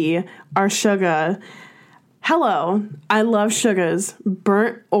 Yoongi, our Suga. Hello. I love Suga's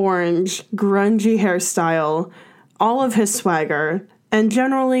burnt orange, grungy hairstyle, all of his swagger, and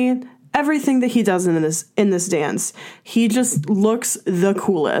generally... everything that he does in this dance. He just looks the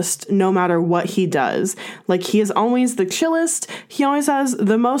coolest no matter what he does. Like, he is always the chillest. He always has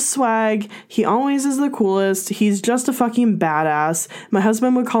the most swag. He always is the coolest. He's just a fucking badass. My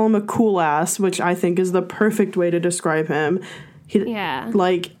husband would call him a cool ass, which I think is the perfect way to describe him.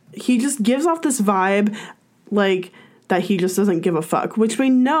 Like, he just gives off this vibe, like, that he just doesn't give a fuck, which we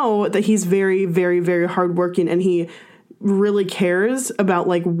know that he's very, very, very hardworking, and he really cares about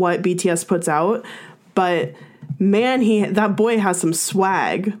like what BTS puts out, but man, that boy has some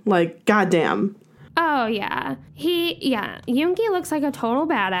swag. Like, goddamn. Oh yeah, Yoongi looks like a total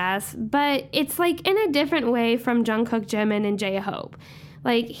badass, but it's like in a different way from Jungkook, Jimin, and J-Hope.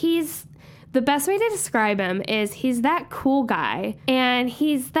 Like, the best way to describe him is he's that cool guy, and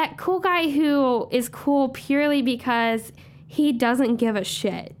he's that cool guy who is cool purely because he doesn't give a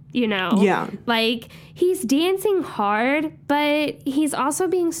shit. You know? Yeah. Like, he's dancing hard, but he's also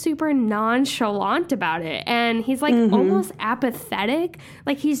being super nonchalant about it. And he's, like, almost apathetic.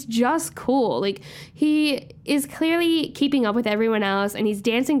 Like, he's just cool. Like, he is clearly keeping up with everyone else, and he's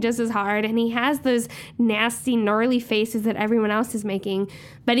dancing just as hard, and he has those nasty, gnarly faces that everyone else is making.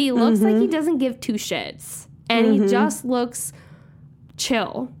 But he looks like he doesn't give two shits. And he just looks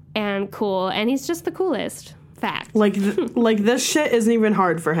chill and cool, and he's just the coolest. Fact. Like this shit isn't even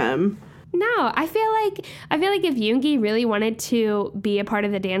hard for him. No, I feel like if Yoongi really wanted to be a part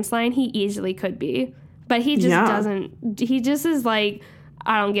of the dance line, he easily could be. But he just doesn't. He just is like,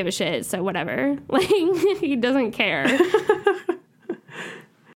 I don't give a shit, so whatever. Like, he doesn't care.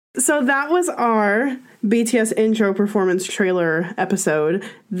 So that was our BTS intro performance trailer episode.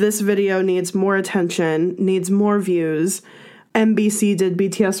 This video needs more attention, needs more views. MBC did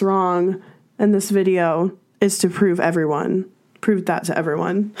BTS wrong, and this video is to prove that to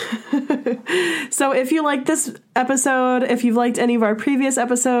everyone. So if you like this episode, if you've liked any of our previous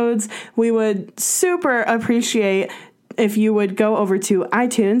episodes, we would super appreciate if you would go over to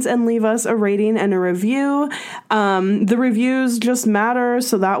iTunes and leave us a rating and a review. The reviews just matter,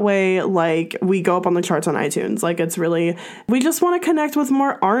 so that way, like, we go up on the charts on iTunes. Like, it's really, we just want to connect with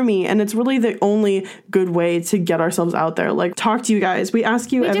more ARMY, and it's really the only good way to get ourselves out there. Like, talk to you guys. We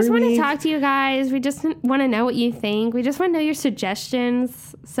ask you every week. We just want to talk to you guys. We just want to know what you think. We just want to know your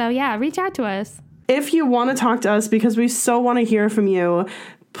suggestions. So, yeah, reach out to us. If you want to talk to us, because we so want to hear from you,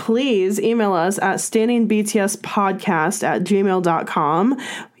 please email us at standingbtspodcast@gmail.com.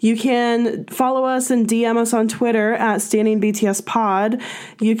 You can follow us and DM us on Twitter at standingbtspod.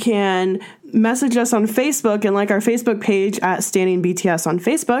 You can message us on Facebook and like our Facebook page at standingbts on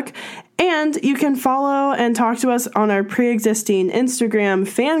Facebook. And you can follow and talk to us on our pre-existing Instagram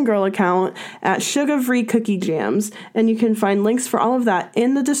fangirl account at Sugar-Free Cookie Jams. And you can find links for all of that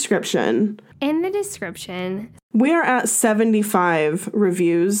in the description. We are at 75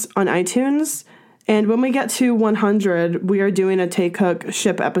 reviews on iTunes, and when we get to 100, we are doing a Taekook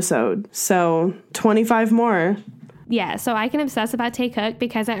ship episode. So 25 more. Yeah, so I can obsess about Taekook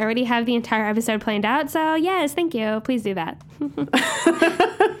because I already have the entire episode planned out. So yes, thank you. Please do that.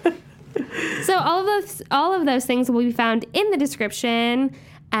 So all of those things will be found in the description.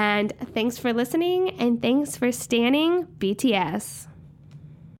 And thanks for listening, and thanks for standing BTS.